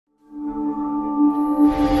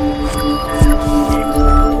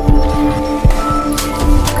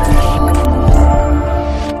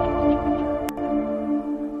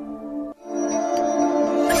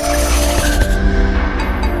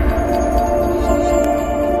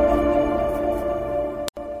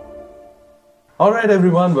All right,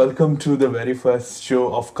 everyone, welcome to the very first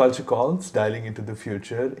show of Culture Calls, dialing into the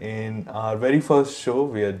future. In our very first show,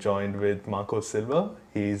 we are joined with Marco Silva.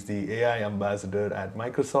 He's the AI ambassador at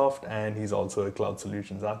Microsoft, and he's also a cloud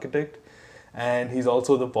solutions architect. And he's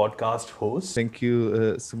also the podcast host. Thank you,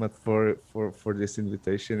 Sumat, for this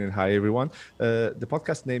invitation. And hi, everyone. The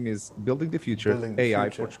podcast name is Building the Future Building the AI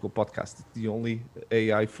future. Portugal podcast. It's the only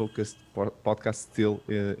AI focused podcast still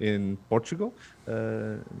in Portugal.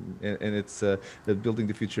 And it's Building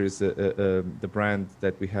the Future is the brand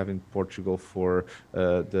that we have in Portugal for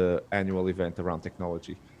the annual event around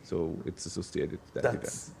technology. So it's associated to that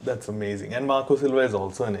event. That's amazing. And Marco Silva is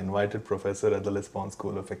also an invited professor at the Lisbon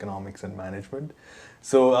School of Economics and Management.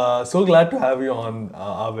 So glad to have you on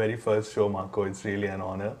our very first show, Marco. It's really an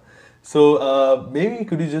honor. So maybe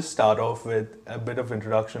could you just start off with a bit of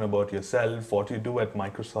introduction about yourself, what you do at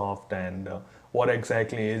Microsoft, and what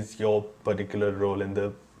exactly is your particular role in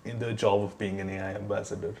the job of being an AI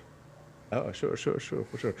ambassador? Oh, sure,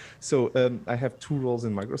 for sure. So I have two roles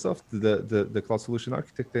in Microsoft: the cloud solution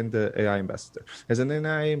architect and the AI ambassador. As an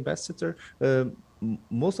AI ambassador,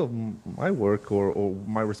 most of my work or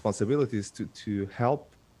my responsibility is to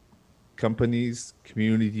help companies,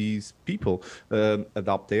 communities, people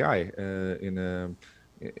adopt AI in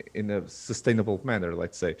a sustainable manner,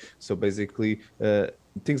 let's say. So basically.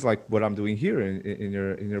 Things like what I'm doing here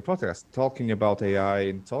in your podcast, talking about AI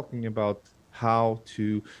and talking about how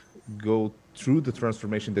to go through the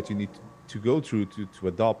transformation that you need to go through to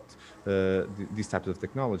adopt these types of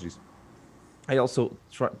technologies. I also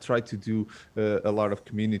try to do a lot of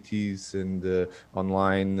communities and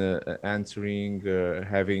online answering,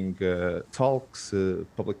 having talks,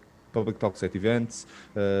 public talks at events.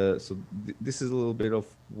 So this is a little bit of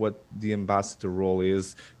what the ambassador role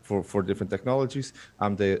is for different technologies.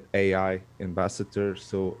 I'm the AI ambassador,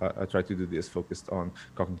 so I try to do this focused on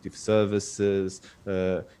cognitive services,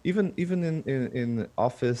 even in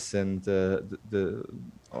office and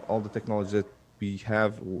all the technology that we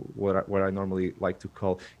have what I normally like to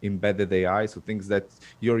call embedded AI. So things that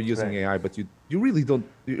you're using Right. AI, but you really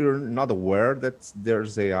you're not aware that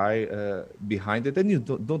there's AI behind it, and you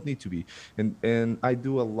don't need to be. And I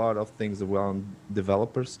do a lot of things around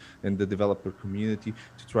developers and the developer community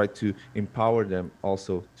to try to empower them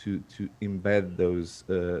also to embed those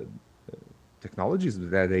technologies,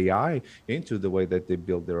 that AI, into the way that they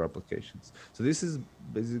build their applications. So this is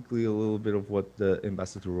basically a little bit of what the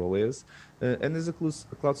ambassador role is. And as a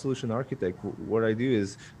cloud solution architect, what I do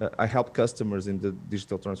is I help customers in the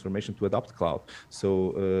digital transformation to adopt cloud. So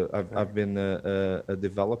Right. I've been a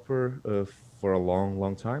developer for a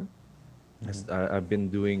long time. I've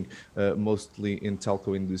been doing mostly in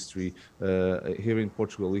telco industry. Here in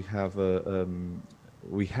Portugal,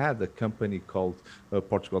 we had a company called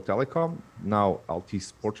Portugal Telecom. Now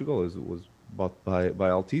Altice Portugal was bought by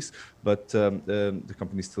Altice, but the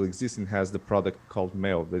company still exists and has the product called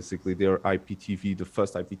Meo. Basically, their IPTV, the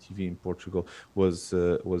first IPTV in Portugal, was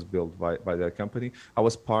built by that company. I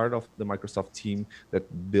was part of the Microsoft team that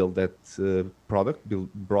built that product,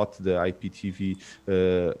 brought the IPTV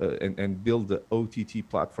and built the OTT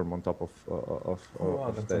platform on top Oh, wow,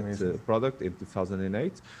 of that's that amazing. product in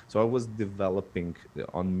 2008. So I was developing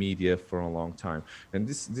on media for a long time, and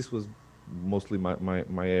this was mostly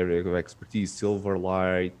my area of expertise.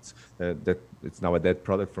 Silverlight, that it's now a dead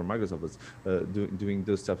product from Microsoft, was doing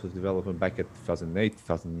those types of development back at 2008,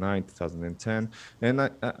 2009, 2010. And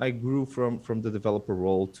I grew from the developer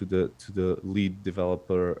role to the lead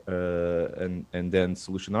developer, and then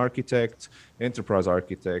solution architect, enterprise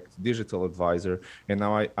architect, digital advisor. And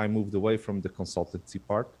now I moved away from the consultancy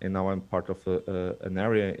part, and now I'm part of an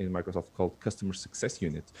area in Microsoft called customer success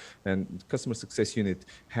unit. And customer success unit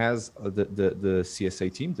has the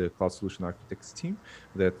CSA team, the cloud solution architects team,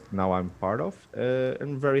 that now I'm part of.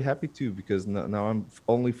 I'm very happy too, because now I'm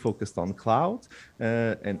only focused on cloud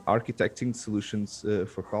and architecting solutions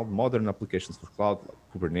for cloud, modern applications for cloud, like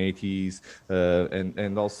Kubernetes,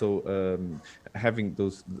 and also having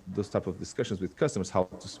those type of discussions with customers, how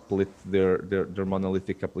to split their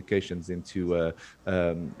monolithic applications into a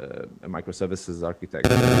microservices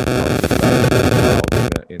architecture, how to start the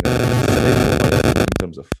cloud in a stable way in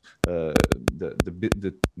terms of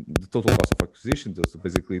the total cost of acquisition. So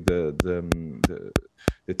basically the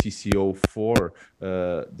TCO for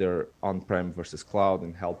their on-prem versus cloud,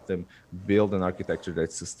 and help them build an architecture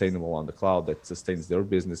that's sustainable on the cloud, that sustains their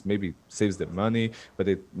business, maybe saves them money,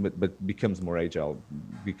 but becomes more agile,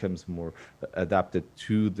 becomes more adapted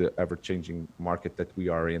to the ever-changing market that we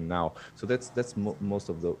are in now. So that's most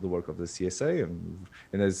of the work of the CSA,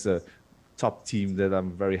 and as a top team that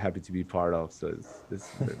I'm very happy to be part of. So it's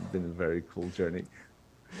been a very cool journey.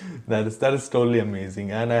 That is totally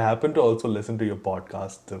amazing. And I happened to also listen to your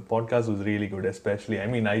podcast. The podcast was really good, especially. I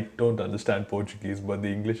mean, I don't understand Portuguese, but the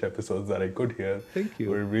English episodes that I could hear Thank you.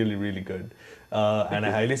 were really, really good. Thank And I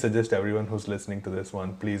you. highly suggest everyone who's listening to this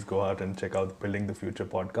one, please go out and check out the Building the Future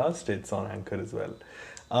podcast. It's on Anchor as well.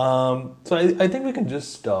 So I think we can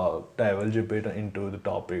just divulge a bit into the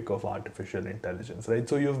topic of artificial intelligence, right?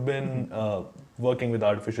 So you've Mhm. been working with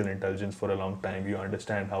artificial intelligence for a long time. You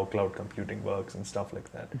understand how cloud computing works and stuff like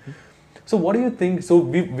that. Mhm. So what do you think? So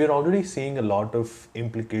we're already seeing a lot of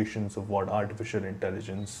implications of what artificial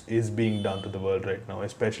intelligence is being done to the world right now,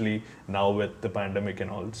 especially now with the pandemic and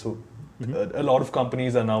all. So Mhm. a lot of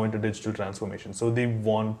companies are now into digital transformation. So they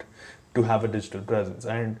want to have a digital presence.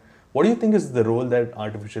 And what do you think is the role that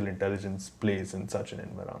artificial intelligence plays in such an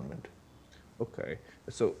environment? Okay.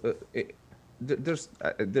 So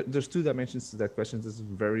there's two dimensions to that question. This is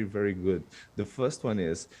very, very good. The first one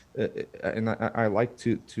is, and I like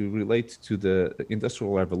to relate to the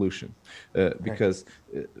industrial revolution, Right. because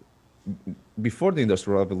before the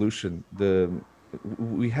industrial revolution,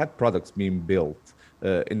 we had products being built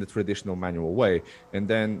in the traditional manual way, and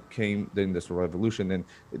then came the industrial revolution. And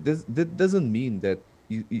that doesn't mean that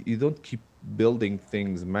you don't keep building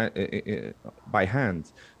things by hand.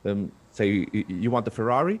 Say you want a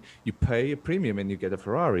Ferrari, you pay a premium and you get a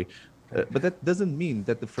Ferrari. Right. But that doesn't mean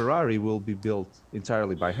that the Ferrari will be built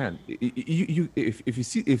entirely by hand. If you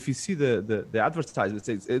see the advertisement,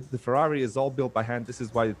 it says the Ferrari is all built by hand. This is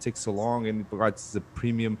why it takes so long, and it provides a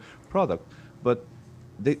premium product. But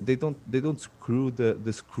they don't screw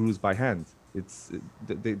the screws by hand. It's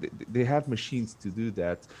they have machines to do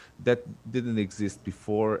that didn't exist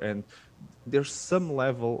before, and there's some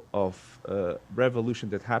level of revolution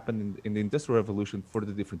that happened in the industrial revolution for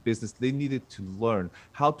the different business. They needed to learn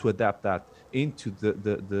how to adapt that into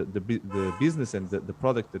the business and the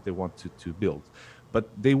product that they want to build. But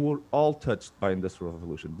they were all touched by industrial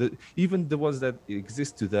revolution. Even the ones that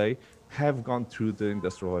exist today have gone through the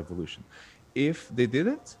industrial revolution. If they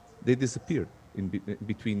didn't, they disappeared in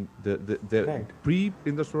between the Right.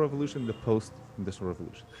 pre-industrial revolution, the post-industrial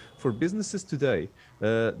revolution. For businesses today,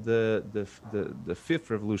 the fifth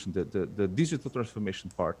revolution, the digital transformation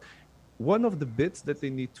part, one of the bits that they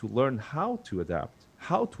need to learn how to adapt,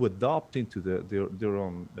 how to adopt into their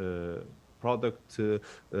own product,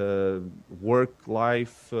 work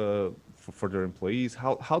life for their employees,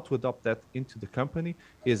 how to adopt that into the company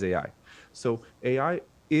is AI. So AI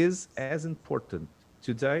is as important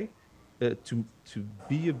today to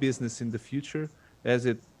be a business in the future as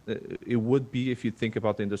it would be if you think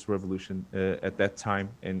about the industrial revolution at that time,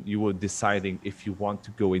 and you were deciding if you want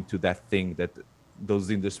to go into that thing that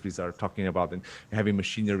those industries are talking about, and having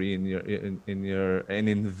machinery in your and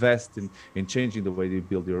invest in changing the way you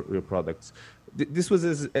build your products. This was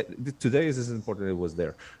today is as important as it was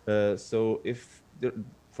there. So if there,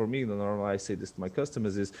 for me, the normal I say this to my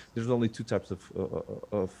customers is there's only two types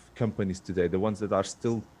of companies today: the ones that are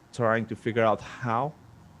still trying to figure out how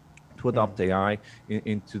to adopt AI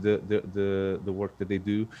into the work that they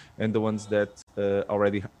do, and the ones that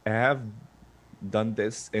already have done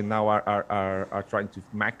this and now are trying to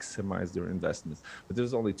maximize their investments. But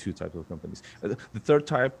there's only two types of companies. The third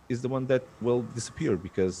type is the one that will disappear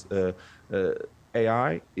because uh,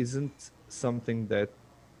 AI isn't something that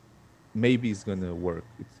maybe is going to work.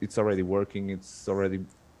 It's already working. It's already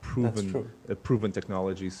That's proven true. proven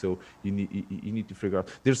technology. So you need to figure out.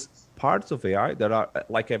 There's parts of AI that are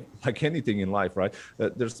like anything in life, right?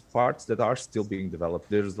 There's parts that are still being developed.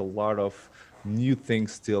 There's a lot of new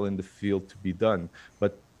things still in the field to be done.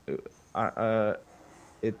 But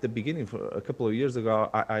at the beginning, for a couple of years ago,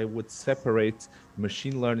 I would separate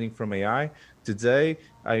machine learning from AI. Today,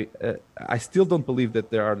 I still don't believe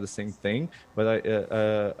that they are the same thing. But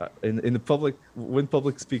in the public, when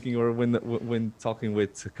public speaking or when talking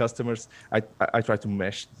with customers, I try to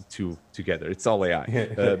mesh the two together. It's all AI Yeah.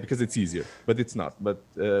 Right. because it's easier, but it's not. But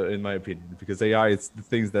in my opinion, because AI, it's the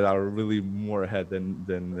things that are really more ahead than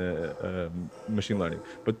machine learning.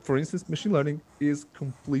 But for instance, machine learning is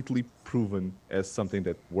completely proven as something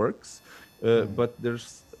that works. But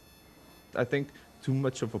there's, I think, too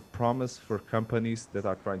much of a promise for companies that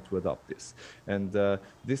are trying to adopt this. And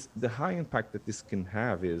the high impact that this can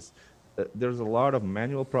have is there's a lot of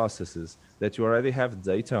manual processes that you already have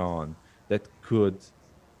data on that could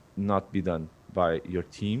not be done by your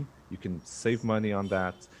team. You can save money on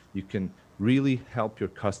that. You can really help your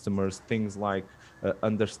customers. Things like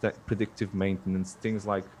understand predictive maintenance. Things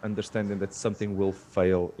like understanding that something will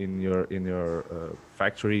fail in your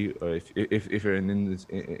factory. If you're in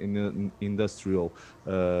an industrial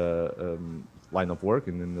line of work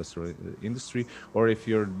in the industry, or if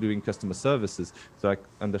you're doing customer services, so like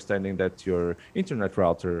understanding that your internet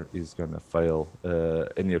router is going to fail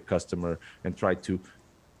in your customer, and try to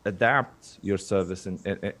adapt your service and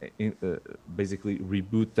basically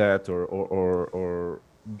reboot that, or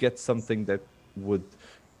get something that would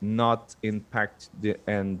not impact the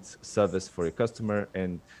end service for your customer,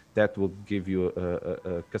 and that will give you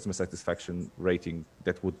a customer satisfaction rating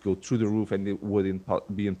that would go through the roof, and it would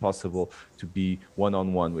be impossible to be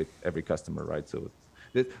one-on-one with every customer, right? So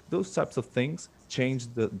those types of things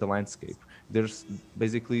change the landscape. There's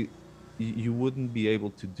basically, you wouldn't be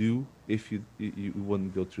able to do if you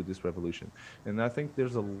wouldn't go through this revolution. And I think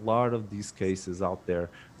there's a lot of these cases out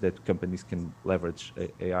there that companies can leverage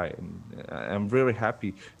AI. And I'm very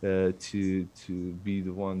happy to be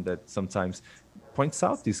the one that sometimes points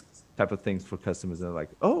out these type of things for customers, and they're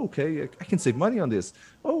like, oh, okay, I can save money on this.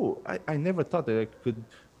 Oh, I never thought that I could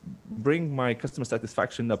bring my customer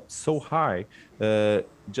satisfaction up so high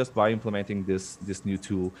just by implementing this new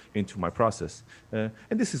tool into my process. And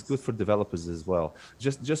this is good for developers as well.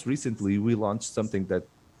 Just recently, we launched something that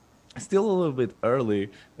still a little bit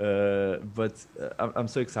early, but I'm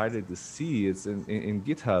so excited to see it's in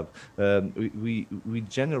GitHub. We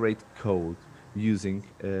generate code using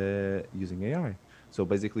AI. So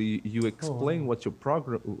basically, you explain what your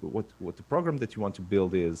program, what the program that you want to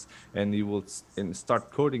build is, and you will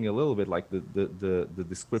start coding a little bit, like the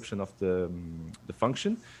description of the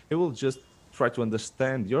function. It will just try to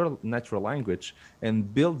understand your natural language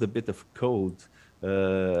and build a bit of code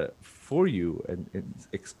for you, and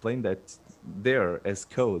explain that there as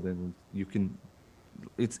code, and you can.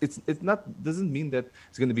 It not doesn't mean that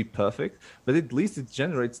it's going to be perfect, but at least it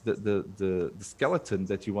generates the skeleton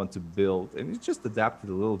that you want to build, and it's just adapted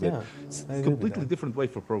a little bit. Yeah, It's I a agree with completely that. different way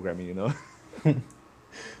for programming, you know.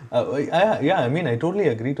 Yeah, I mean, I totally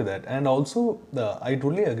agree to that. And also, I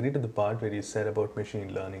totally agree to the part where you said about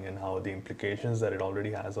machine learning and how the implications that it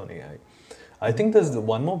already has on AI. I think there's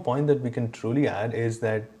one more point that we can truly add is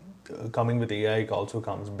that coming with AI also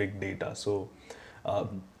comes big data. So, uh,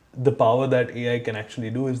 Mhm. the power that AI can actually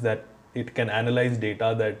do is that it can analyze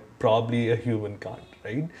data that probably a human can't,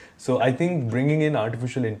 right? So I think bringing in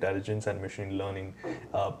artificial intelligence and machine learning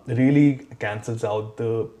really cancels out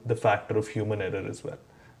the factor of human error as well.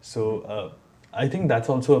 So Mhm. I think that's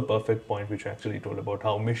also a perfect point which you actually told about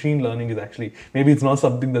how machine learning is actually, maybe it's not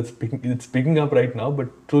something it's picking up right now,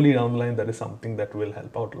 but truly down the line that is something that will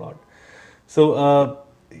help out a lot. So,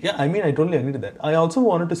 yeah, I mean, I totally agree to that. I also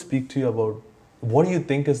wanted to speak to you about what do you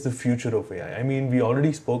think is the future of AI? I mean, we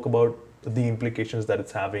already spoke about the implications that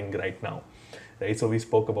it's having right now, right? So we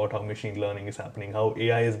spoke about how machine learning is happening, how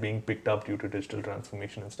AI is being picked up due to digital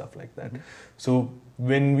transformation and stuff like that. Mhm. So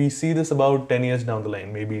when we see this about 10 years down the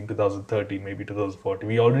line, maybe in 2030, maybe 2040,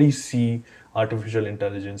 we already see artificial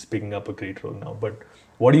intelligence picking up a great role now. But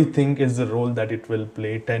what do you think is the role that it will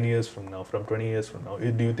play 10 years from now, from 20 years from now?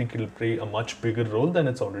 Do you think it'll play a much bigger role than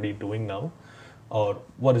it's already doing now? Or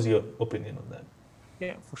what is your opinion on that?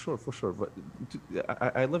 Yeah, for sure, for sure. But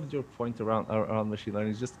I loved your point around machine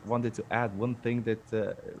learning. Just wanted to add one thing that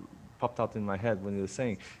popped out in my head when you were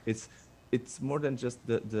saying it's more than just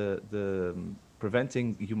the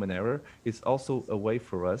preventing human error. It's also a way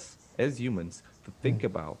for us as humans to think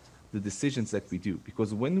about the decisions that we do.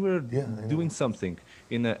 Because when we're Yeah, I know. doing something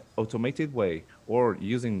in an automated way, or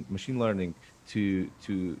using machine learning to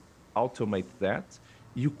automate that,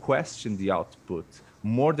 you question the output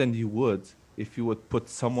more than you would if you would put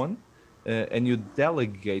someone and you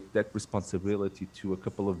delegate that responsibility to a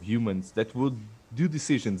couple of humans that would do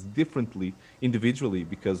decisions differently individually,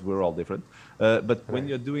 because we're all different. But when Right.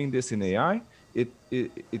 you're doing this in AI,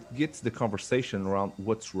 it gets the conversation around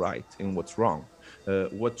what's right and what's wrong,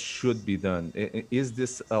 what should be done. Is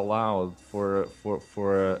this allowed for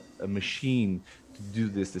a machine to do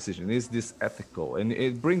this decision? Is this ethical? And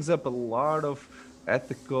it brings up a lot of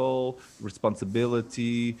ethical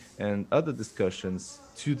responsibility and other discussions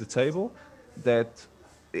to the table that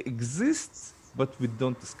exists, but we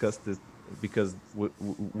don't discuss it because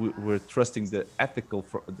we're trusting the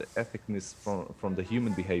the ethicness from the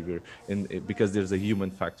human behavior, and because there's a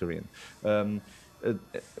human factor in. Um, uh,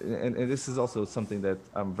 and this is also something that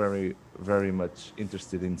I'm very, very much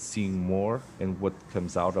interested in seeing more, and what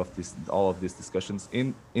comes out of this, all of these discussions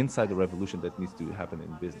inside the revolution that needs to happen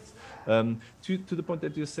in business. To the point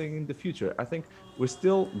that you're saying in the future, I think we're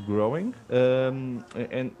still growing, and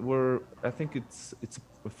I think it's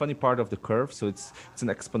a funny part of the curve. So it's an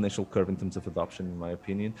exponential curve in terms of adoption, in my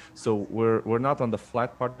opinion. So we're not on the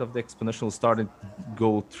flat part of the exponential, starting to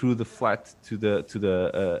go through the flat to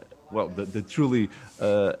the well, the truly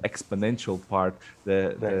exponential part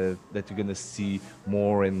Right. that you're gonna see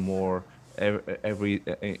more and more every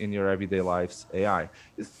in your everyday lives. AI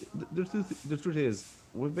is the truth is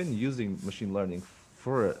we've been using machine learning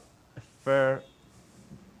for a fair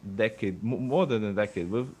decade, more than a decade.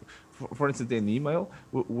 For instance, in email,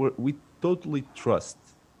 we totally trust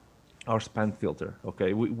our spam filter.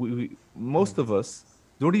 Okay, most of us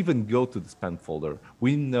don't even go to the spam folder.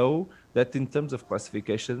 We know that in terms of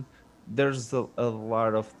classification, there's a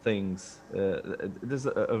lot of things. There's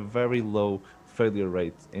a very low failure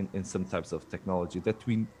rate in some types of technology that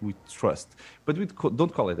we trust, but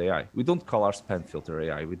don't call it AI. We don't call our spam filter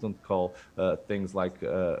AI. We don't call things like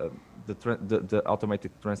the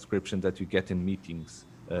automatic transcription that you get in meetings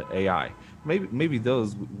AI. Maybe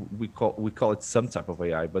those we call it some type of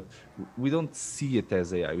AI, but we don't see it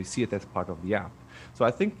as AI. We see it as part of the app. So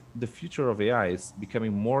I think the future of AI is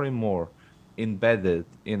becoming more and more embedded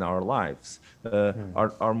in our lives.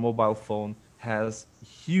 Our mobile phone has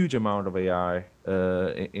huge amount of AI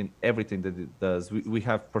in everything that it does. We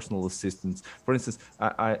have personal assistants. For instance,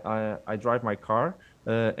 I drive my car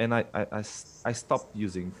and I stopped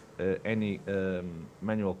using any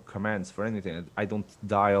manual commands for anything. I don't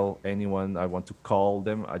dial anyone I want to call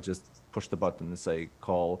them. I just push the button and say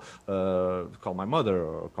call my mother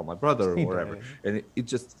or call my brother or Speed whatever, dialing. and it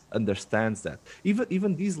just understands that.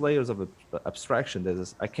 Even these layers of abstraction, that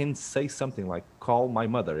is, I can say something like call my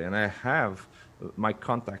mother, and I have my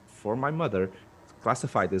contact for my mother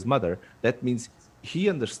classified as mother. That means he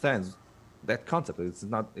understands that concept.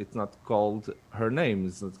 It's not called her name.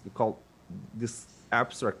 It's not called this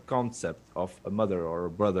abstract concept of a mother or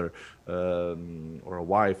a brother or a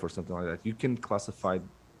wife or something like that. You can classify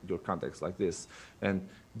your context like this, and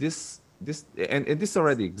and this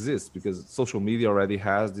already exists because social media already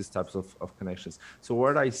has these types of connections. So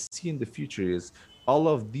what I see in the future is all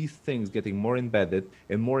of these things getting more embedded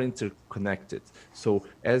and more interconnected. So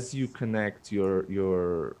as you connect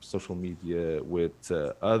your social media with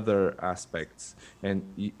other aspects, and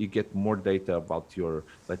you get more data about your,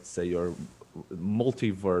 let's say, your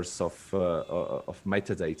multiverse of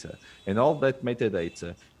metadata, and all that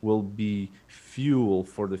metadata will be fuel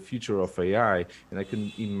for the future of AI. And I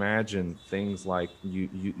can imagine things like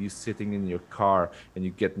you sitting in your car and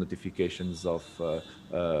you get notifications of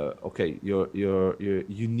okay,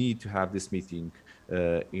 you need to have this meeting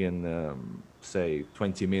in say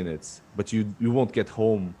 20 minutes, but you won't get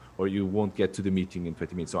home or you won't get to the meeting in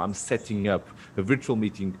 20 minutes. So I'm setting up a virtual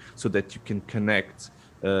meeting so that you can connect,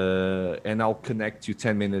 and I'll connect you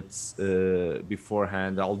 10 minutes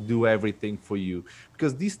beforehand. I'll do everything for you,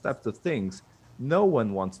 because these types of things, no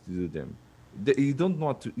one wants to do them. You don't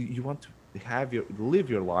want to. You want to live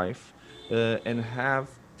your life and have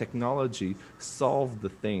technology solve the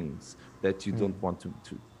things that you don't want to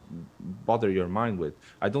bother your mind with.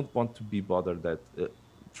 I don't want to be bothered that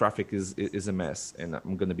traffic is a mess and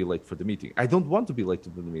I'm going to be late for the meeting. I don't want to be late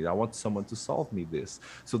for the meeting. I want someone to solve me this.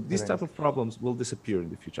 So these Right. type of problems will disappear in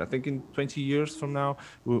the future. I think in 20 years from now,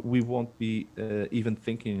 we won't be even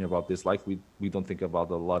thinking about this, like we don't think about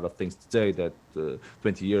a lot of things today that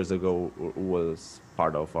 20 years ago was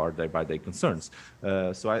part of our day-by-day concerns.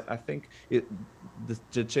 So I think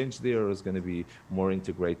the change there is going to be more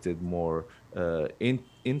integrated, more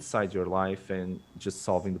inside your life, and just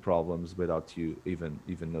solving the problems without you even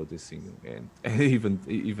noticing and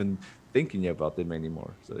even thinking about them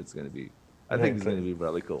anymore. So it's going to be, I think Right, it's going right. to be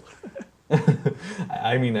really cool.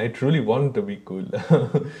 I mean, I truly want to be cool.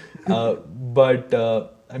 But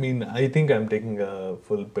I mean, I think I'm taking a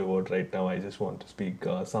full pivot right now. I just want to speak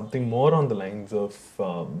something more on the lines of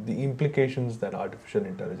the implications that artificial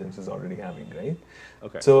intelligence is already having, right?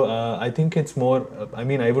 Okay. So I think it's more, I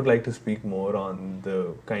mean, I would like to speak more on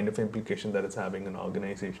the kind of implication that it's having on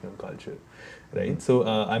organizational culture, Mm-hmm. right? So,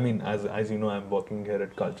 I mean, as you know, I'm working here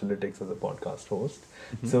at CultureCalls as a podcast host.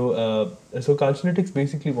 Mm-hmm. So CultureCalls,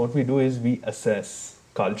 basically what we do is we assess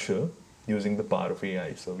culture using the power of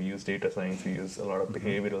AI. So we use data science, we use a lot of Mm-hmm.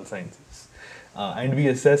 behavioral sciences, and we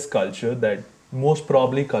assess culture that most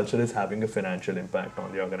probably culture is having a financial impact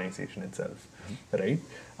on the organization itself, Mm-hmm. right?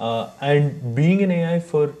 And being in AI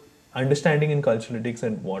for understanding in culturalistics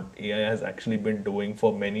and what AI has actually been doing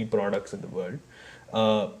for many products in the world,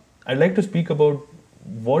 uh, I'd like to speak about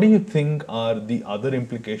what do you think are the other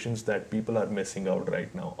implications that people are missing out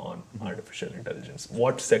right now on Mm-hmm. artificial intelligence?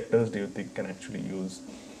 What sectors do you think can actually use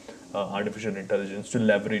artificial intelligence to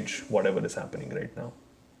leverage whatever is happening right now?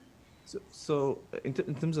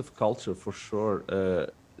 In terms of culture, for sure,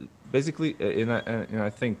 basically, and I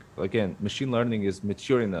think again, machine learning is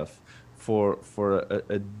mature enough for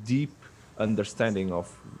a deep understanding of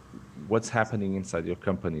what's happening inside your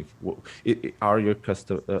company. Are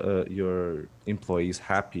your employees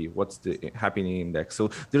happy? What's the happiness index? So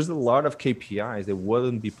there's a lot of KPIs that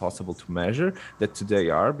wouldn't be possible to measure that today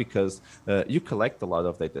are, because you collect a lot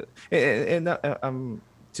of data.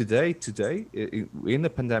 Today in the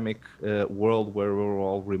pandemic world where we're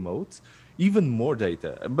all remote, even more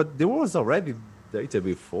data. But there was already data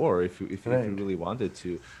before, if you Right. really wanted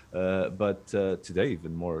to, but today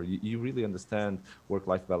even more. You really understand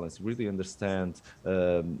work-life balance, you really understand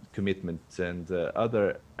commitment, and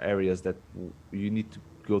other areas that you need to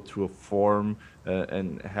go through a form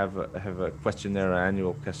and have a questionnaire,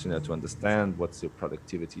 annual questionnaire, to understand what's your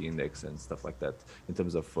productivity index and stuff like that, in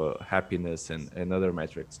terms of happiness and other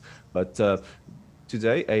metrics. But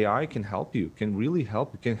today AI can help you, can really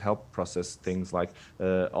help. You can help process things like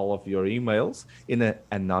all of your emails in an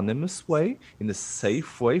anonymous way, in a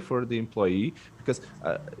safe way for the employee, because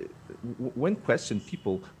when questioned,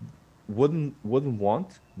 people wouldn't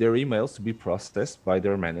want their emails to be processed by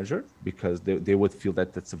their manager, because they would feel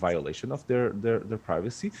that that's a violation of their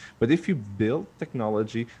privacy. But if you build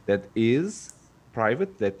technology that is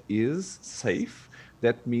private, that is safe,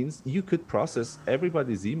 that means you could process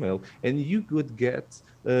everybody's email, and you could get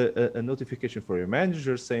a notification for your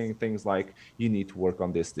manager saying things like, you need to work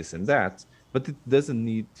on this and that. But it doesn't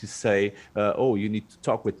need to say, oh, you need to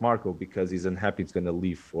talk with Marco because he's unhappy, he's going to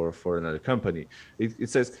leave for another company. It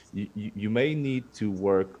says you may need to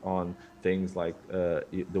work on things like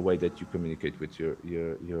the way that you communicate with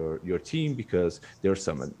your team, because there's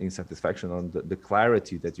some insatisfaction on the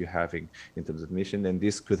clarity that you're having in terms of mission, and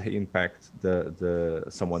this could impact the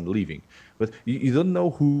someone leaving. But you don't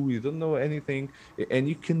know who, you don't know anything, and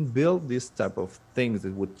you can build this type of things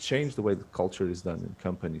that would change the way the culture is done in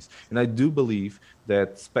companies. And I do believe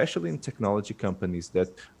that, especially in technology companies that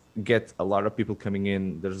get a lot of people coming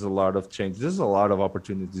in, there's a lot of change, there's a lot of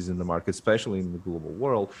opportunities in the market, especially in the global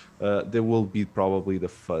world. They will be probably the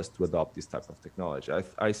first to adopt this type of technology.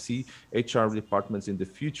 I see HR departments in the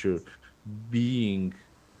future being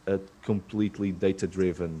a completely data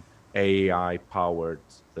driven, AI powered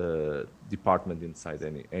department inside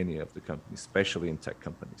any of the companies, especially in tech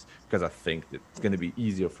companies, because I think that it's going to be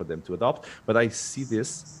easier for them to adopt. But I see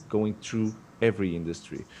this going through every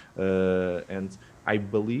industry, and I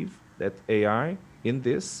believe that AI, in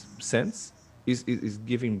this sense, is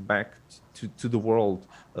giving back to the world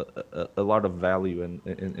a lot of value,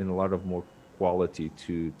 and a lot of more quality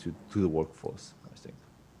to the workforce, I think.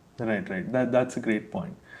 Right, right. That's a great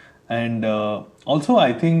point. And also,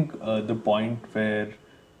 I think the point where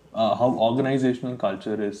how organizational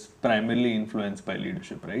culture is primarily influenced by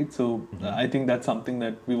leadership, right? So Mm-hmm. I think that's something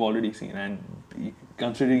that we've already seen. And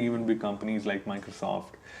considering even big companies like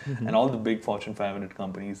Microsoft Mm-hmm. and all the big Fortune 500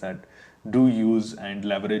 companies that do use and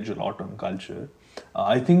leverage a lot on culture,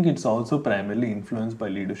 I think it's also primarily influenced by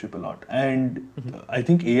leadership a lot. And Mm-hmm. I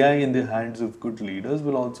think AI in the hands of good leaders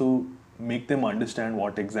will also make them understand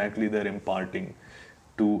what exactly they're imparting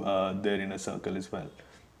to their inner circle as well.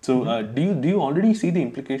 So, Mm-hmm. do you already see the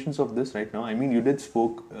implications of this right now? I mean, you did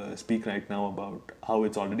speak right now about how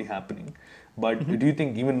it's already happening, but Mm-hmm. do you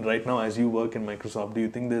think even right now, as you work in Microsoft, do you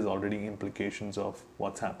think there's already implications of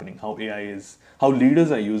what's happening? How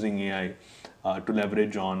leaders are using AI to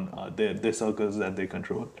leverage on their circles that they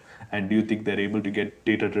control, and do you think they're able to get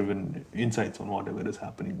data-driven insights on whatever is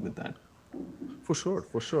happening with that? For sure,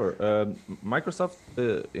 for sure. Microsoft,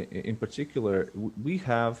 in particular, we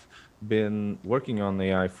have been working on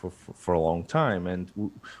AI for a long time, and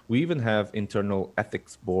we even have internal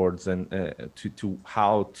ethics boards and to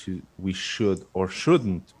how to we should or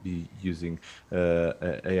shouldn't be using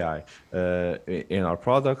AI in our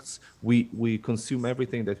products. We consume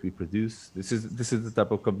everything that we produce. This is the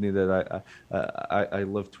type of company that I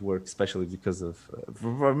love to work, especially because of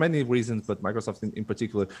for many reasons, but Microsoft in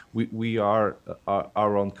particular. We are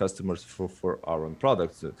our own customers for our own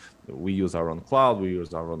products. We use our own cloud, we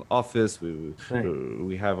use our own office, Right.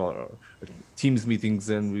 we have our Teams meetings,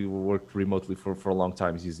 and we work remotely for a long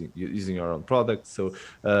time using our own products. So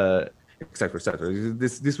etc etc.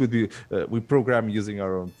 This would be we program using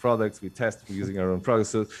our own products, we test using our own products.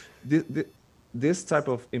 So this type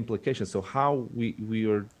of implication, so how we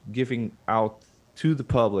are giving out to the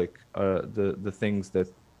public the things that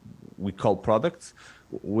we call products.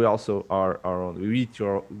 We also are our own,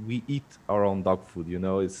 we eat our own dog food,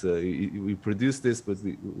 it's we produce this, but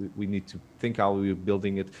we need to think how we're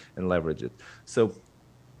building it and leverage it. So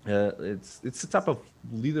It's a type of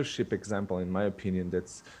leadership example, in my opinion,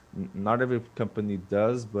 that's not every company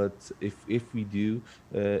does, but if we do,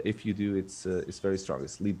 if you do, it's very strong.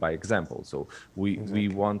 It's lead by example. So Exactly.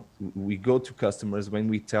 we go to customers when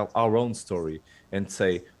we tell our own story and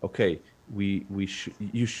say, okay, we should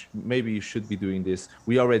maybe you should be doing this.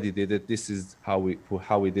 We already did it. This is how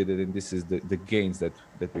we did it, and this is the gains that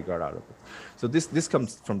we got out of it. So this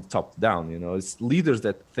comes from the top down. You know, it's leaders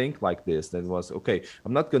that think like this. That was okay.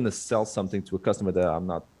 I'm not going to sell something to a customer that I'm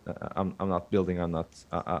not building. I'm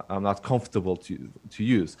not comfortable to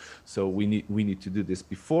use. So we need to do this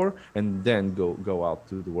before, and then go out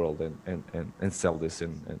to the world and sell this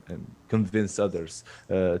and convince others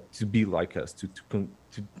to be like us, to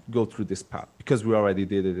go through this path, because we already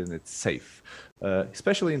did it and it's safe.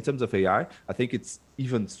 Especially in terms of AI, I think it's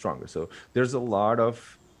even stronger. So there's a lot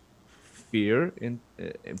of fear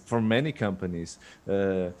for many companies,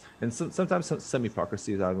 and sometimes some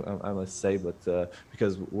hypocrisy, I must say, but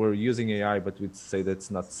because we're using AI, but we'd say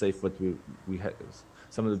that's not safe. But we have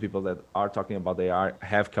some of the people that are talking about AI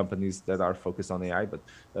have companies that are focused on AI, but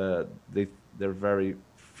they're very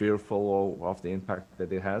fearful of the impact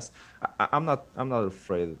that it has. I'm not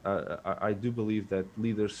afraid. I do believe that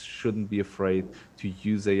leaders shouldn't be afraid to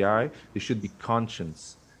use AI. They should be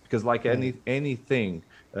conscious, because like anything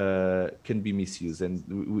can be misused, and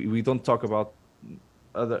we don't talk about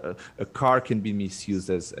other. A car can be misused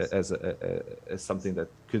as something that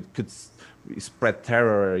could spread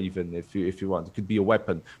terror, even if you want. It could be a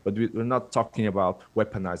weapon, but we're not talking about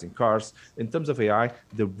weaponizing cars. In terms of AI,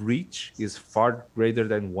 the reach is far greater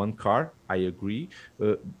than one car. I agree,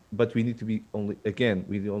 but we need to be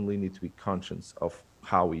we only need to be conscious of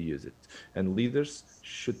how we use it, and leaders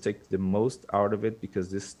should take the most out of it, because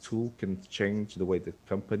this tool can change the way that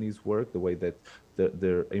companies work, the way that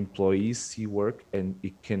their employees see work, and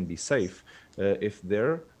it can be safe if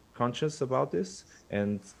they're conscious about this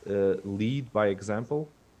and lead by example,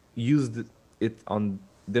 use it on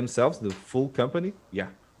themselves, the full company. Yeah,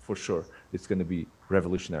 for sure, it's going to be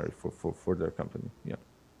revolutionary for their company. Yeah.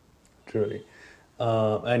 Truly.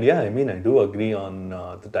 And yeah, I mean, I do agree on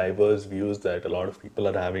the diverse views that a lot of people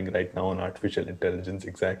are having right now on artificial intelligence.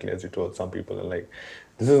 Exactly as you told, some people are like,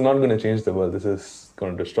 this is not going to change the world, this is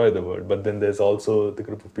going to destroy the world. But then there's also the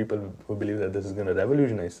group of people who believe that this is going to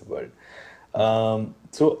revolutionize the world.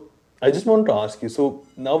 So I just want to ask you, so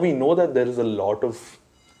now we know that there is a lot of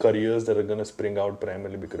careers that are going to spring out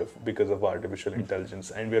primarily because of artificial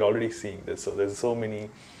intelligence, and we're already seeing this. So there's so many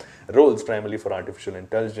roles primarily for artificial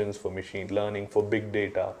intelligence, for machine learning, for big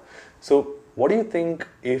data. So what do you think,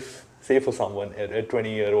 if say for someone, a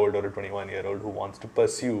 20-year-old or a 21-year-old who wants to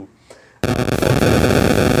pursue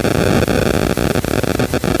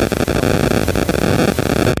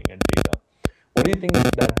and data, what do you think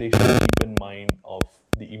that they should keep in mind of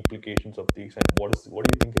the implications of these, and what do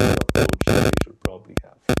you think is the approach that they should probably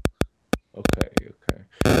have? Okay.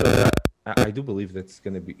 So I do believe that's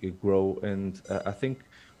going to be grow, and I think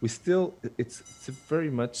we still it's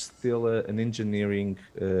very much still an engineering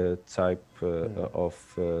type of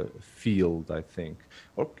field, I think,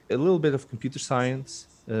 or a little bit of computer science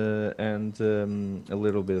and a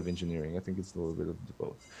little bit of engineering. I think it's a little bit of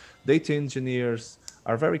both. Data engineers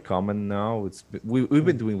are very common now. We've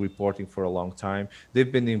been doing reporting for a long time.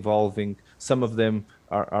 They've been evolving. Some of them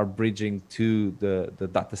are bridging to the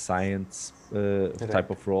data science type Right.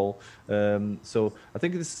 of role. So I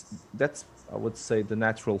think that's, I would say, the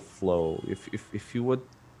natural flow. If you would,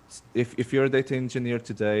 if you're a data engineer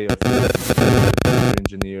today, or if you're a computer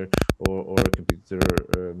engineer, or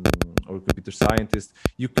a computer scientist,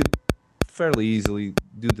 you could fairly easily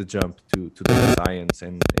do the jump to data science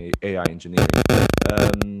and AI engineering.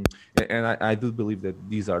 And I do believe that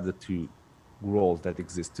these are the two roles that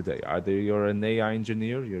exist today. Either you're an AI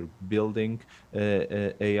engineer, you're building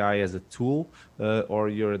AI as a tool, or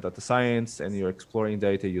you're a data science and you're exploring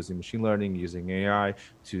data using machine learning, using AI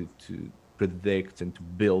to predict and to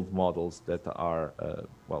build models that are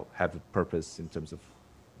have a purpose in terms of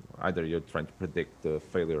either you're trying to predict the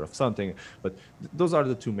failure of something, but those are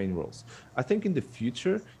the two main roles. I think in the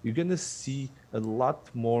future you're going to see a lot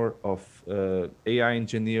more of AI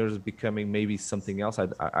engineers becoming maybe something else.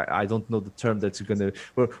 I don't know the term that's going to.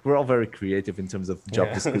 We're all very creative in terms of job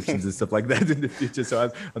Yeah. descriptions and stuff like that in the future.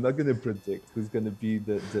 So I'm not going to predict who's going to be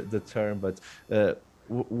the term, but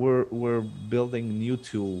we're building new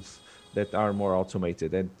tools that are more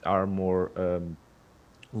automated and are more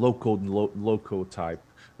low code, low code type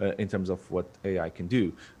in terms of what AI can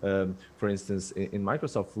do. For instance, in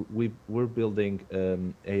Microsoft, we're building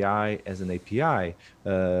AI as an API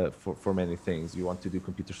for many things. You want to do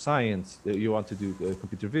computer science, you want to do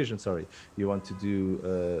computer vision, sorry, you want to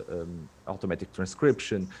do automatic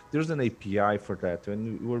transcription. There's an API for that,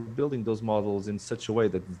 and we're building those models in such a way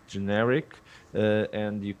that it's generic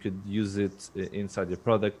and you could use it inside your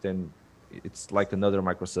product, and it's like another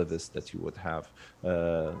microservice that you would have,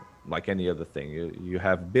 like any other thing. You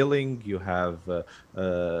have billing, you have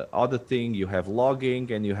auditing, you have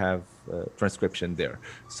logging, and you have transcription there.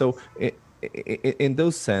 So in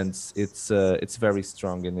those sense, it's very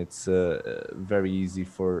strong, and it's very easy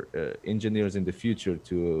for engineers in the future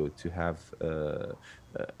to have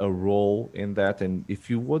a role in that. And if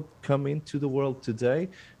you would come into the world today,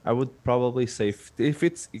 I would probably say if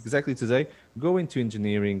it's exactly today, go into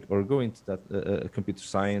engineering or go into that computer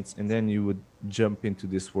science, and then you would jump into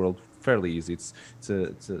this world fairly easy. It's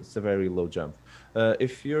a very low jump.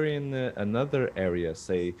 If you're in another area,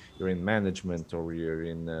 say you're in management, or you're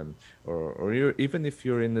in or you're, even if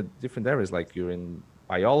you're in different areas, like you're in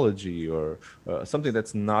biology or something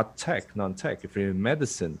that's not tech, non-tech, if you're in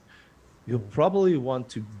medicine, you'll probably want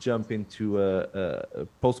to jump into a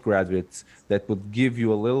postgraduate that would give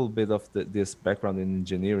you a little bit of this background in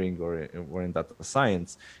engineering or in data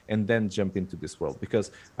science, and then jump into this world.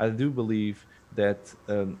 Because I do believe that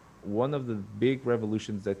one of the big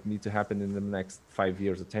revolutions that need to happen in the next 5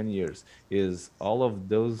 years or 10 years is all of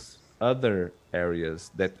those other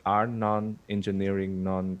areas that are non-engineering,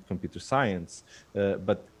 non-computer science,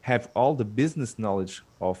 but have all the business knowledge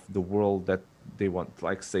of the world that they want,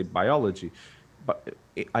 like say biology. But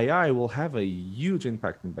AI will have a huge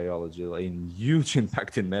impact in biology, a huge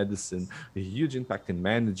impact in medicine, a huge impact in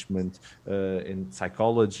management, in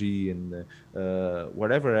psychology, in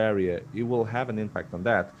whatever area. It will have an impact on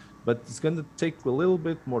that. But it's going to take a little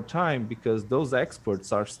bit more time because those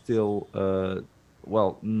experts are still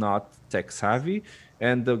well, not tech savvy,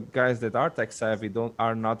 and the guys that are tech savvy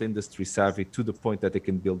are not industry savvy to the point that they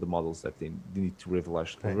can build the models that they need to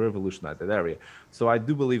Right. revolutionize that area. So I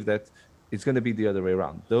do believe that it's going to be the other way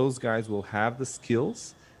around. Those guys will have the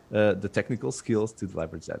skills, the technical skills to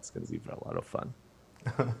leverage that. It's going to be a lot of fun.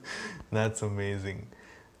 That's amazing.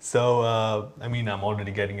 So, I mean, I'm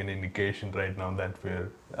already getting an indication right now that we're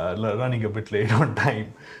running a bit late on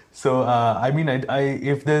time. So, I mean,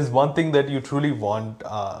 if there's one thing that you truly want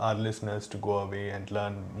our listeners to go away and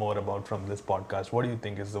learn more about from this podcast, what do you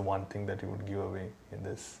think is the one thing that you would give away in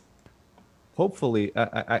this? Hopefully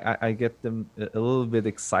I get them a little bit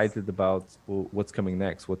excited about what's coming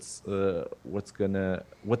next, what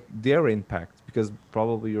their impact, because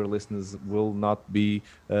probably your listeners will not be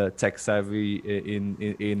tech savvy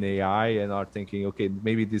in AI and are thinking, okay,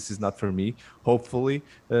 maybe this is not for me. Hopefully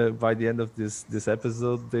by the end of this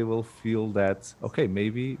episode they will feel that, okay,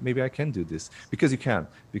 maybe I can do this, because you can,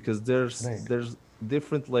 because Right. there's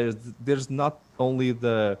different layers. There's not only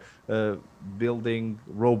the building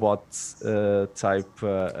robots type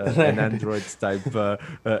and Right. androids type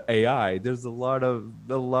AI. There's a lot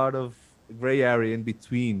of gray area in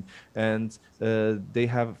between, and they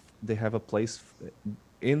have a place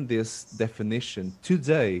in this definition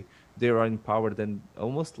today. They are empowered and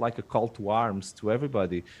almost like a call to arms to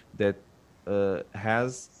everybody that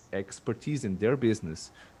has expertise in their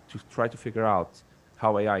business to try to figure out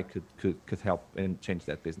how AI could help and change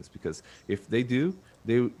that business. Because if they do,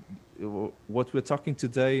 they what we're talking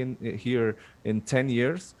today in here in 10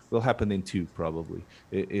 years will happen in 2 probably,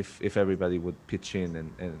 if everybody would pitch in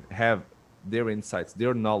and have their insights,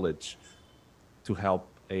 their knowledge to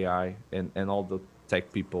help AI and all the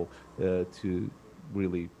tech people to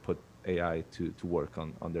really put AI to work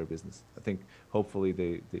on their business. I think hopefully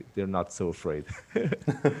they're not so afraid.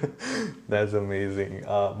 That's amazing.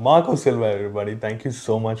 Marco Silva, everybody. Thank you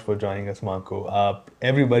so much for joining us, Marco.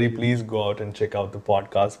 Everybody, please go out and check out the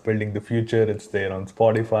podcast, Building the Future. It's there on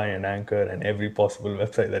Spotify and Anchor and every possible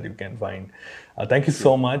website that you can find. Thank you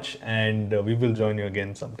so much, and we will join you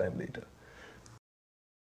again sometime later.